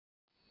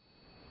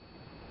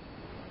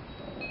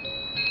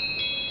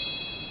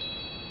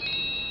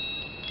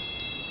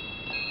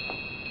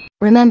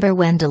Remember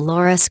when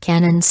Dolores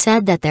Cannon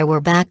said that there were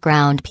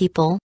background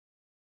people?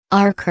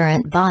 Our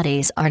current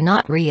bodies are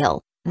not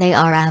real, they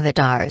are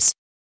avatars.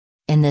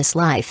 In this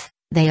life,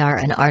 they are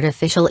an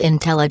artificial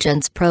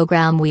intelligence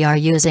program we are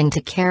using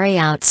to carry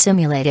out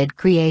simulated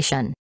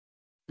creation.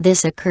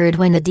 This occurred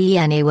when the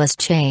DNA was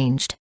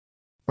changed.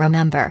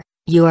 Remember,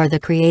 you are the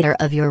creator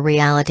of your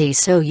reality,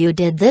 so you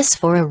did this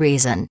for a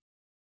reason.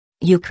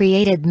 You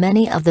created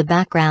many of the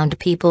background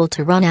people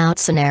to run out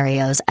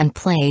scenarios and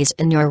plays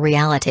in your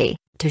reality,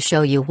 to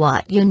show you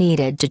what you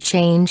needed to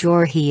change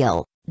or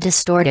heal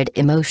distorted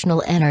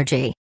emotional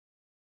energy.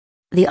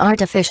 The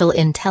artificial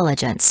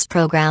intelligence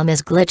program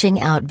is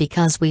glitching out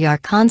because we are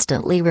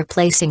constantly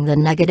replacing the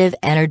negative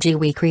energy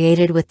we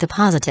created with the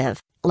positive,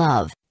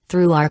 love,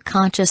 through our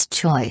conscious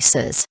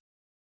choices.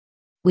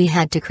 We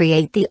had to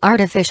create the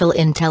artificial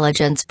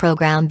intelligence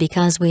program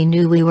because we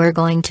knew we were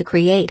going to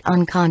create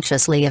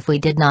unconsciously if we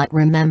did not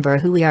remember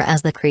who we are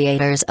as the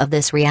creators of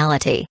this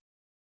reality.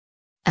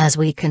 As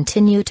we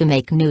continue to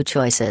make new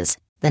choices,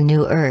 the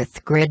new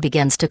Earth grid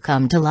begins to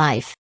come to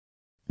life.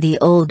 The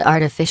old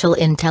artificial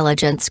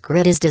intelligence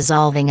grid is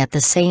dissolving at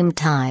the same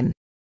time.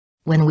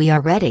 When we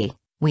are ready,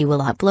 we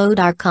will upload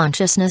our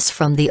consciousness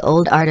from the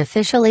old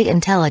artificially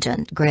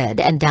intelligent grid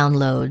and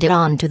download it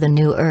onto the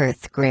new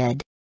Earth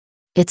grid.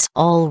 It's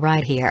all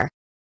right here.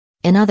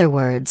 In other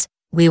words,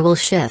 we will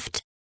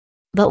shift.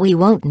 But we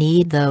won't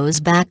need those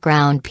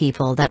background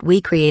people that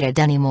we created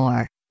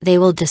anymore, they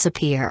will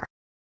disappear.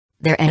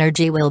 Their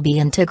energy will be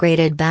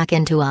integrated back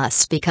into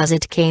us because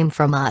it came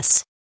from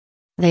us.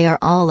 They are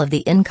all of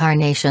the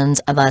incarnations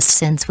of us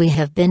since we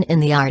have been in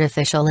the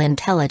artificial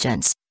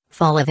intelligence,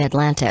 fall of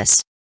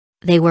Atlantis.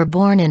 They were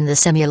born in the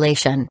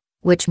simulation,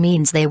 which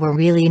means they were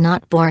really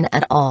not born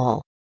at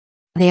all.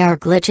 They are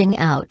glitching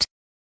out.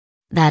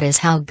 That is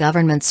how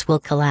governments will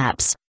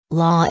collapse,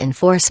 law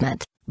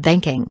enforcement,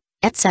 banking,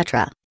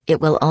 etc.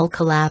 It will all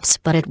collapse,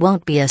 but it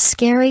won't be a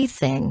scary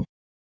thing.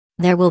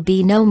 There will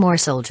be no more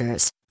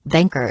soldiers,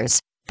 bankers,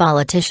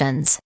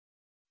 politicians.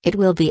 It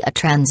will be a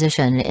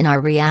transition in our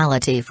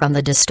reality from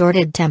the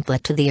distorted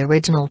template to the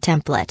original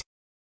template.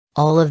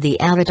 All of the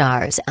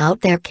avatars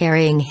out there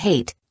carrying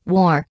hate,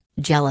 war,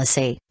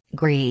 jealousy,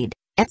 greed,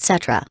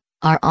 etc.,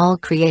 are all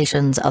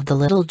creations of the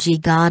little g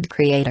God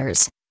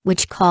creators,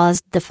 which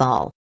caused the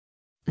fall.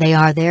 They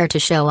are there to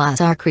show us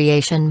our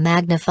creation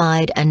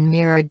magnified and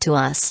mirrored to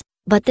us,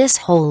 but this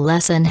whole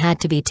lesson had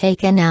to be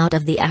taken out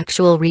of the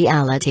actual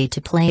reality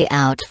to play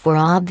out for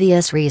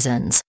obvious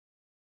reasons.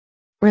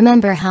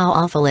 Remember how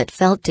awful it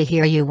felt to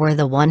hear you were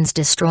the ones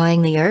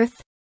destroying the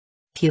Earth?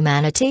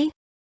 Humanity?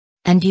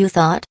 And you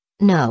thought,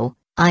 no,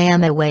 I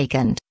am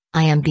awakened,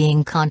 I am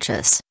being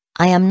conscious,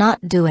 I am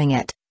not doing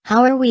it,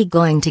 how are we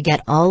going to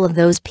get all of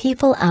those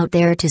people out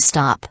there to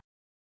stop?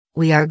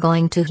 We are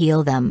going to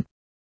heal them.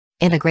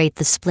 Integrate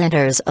the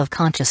splinters of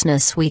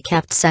consciousness we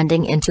kept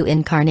sending into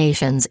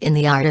incarnations in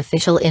the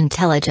artificial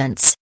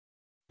intelligence.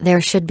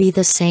 There should be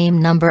the same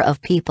number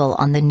of people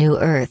on the new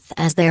Earth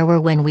as there were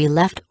when we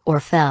left or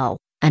fell.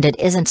 And it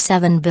isn't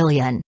 7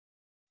 billion.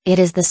 It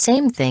is the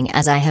same thing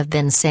as I have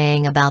been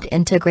saying about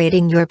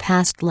integrating your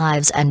past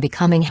lives and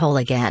becoming whole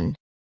again.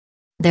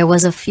 There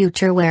was a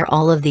future where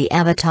all of the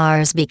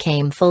avatars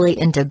became fully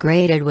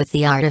integrated with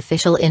the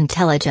artificial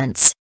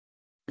intelligence.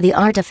 The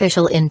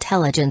artificial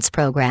intelligence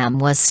program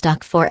was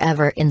stuck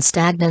forever in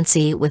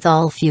stagnancy with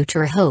all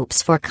future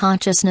hopes for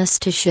consciousness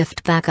to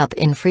shift back up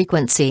in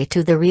frequency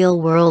to the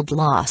real world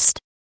lost.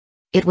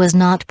 It was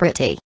not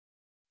pretty.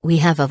 We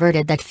have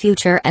averted that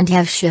future and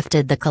have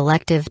shifted the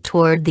collective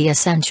toward the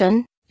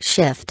ascension,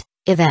 shift,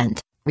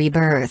 event,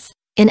 rebirth,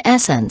 in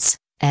essence,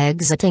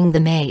 exiting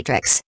the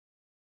matrix.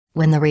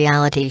 When the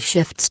reality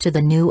shifts to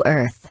the new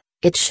Earth,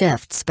 it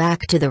shifts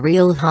back to the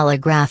real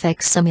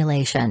holographic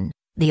simulation,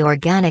 the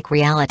organic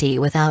reality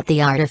without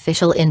the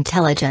artificial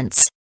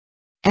intelligence.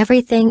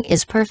 Everything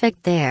is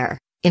perfect there,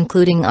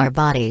 including our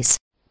bodies.